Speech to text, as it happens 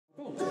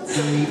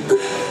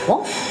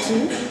1,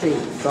 2, 3,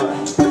 4.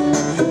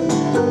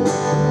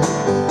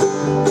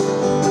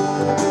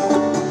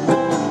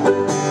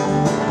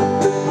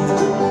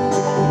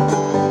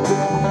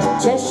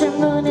 Cheshire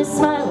moon is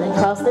smiling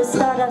across the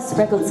stardust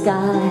freckled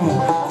sky.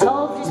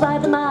 Tall trees by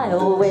the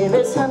mile,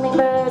 wavers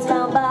hummingbirds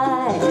bound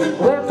by.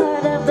 We're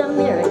part of the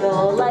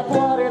miracle, like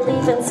water,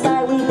 leaf, and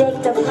sky. We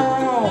baked a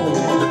pie.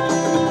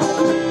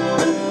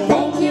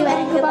 Thank you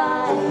and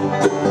goodbye.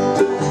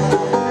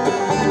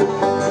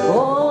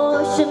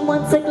 Ocean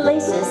once a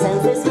glacier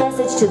sends this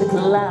message to the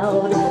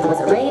cloud. Was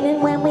it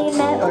raining when we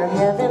met, or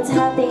heaven's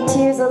happy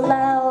tears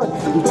aloud?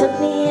 You took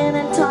me in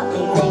and taught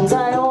me things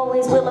I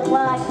always will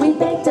apply. We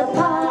baked a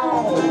pie.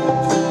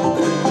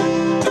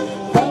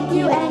 Thank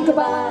you and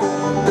goodbye.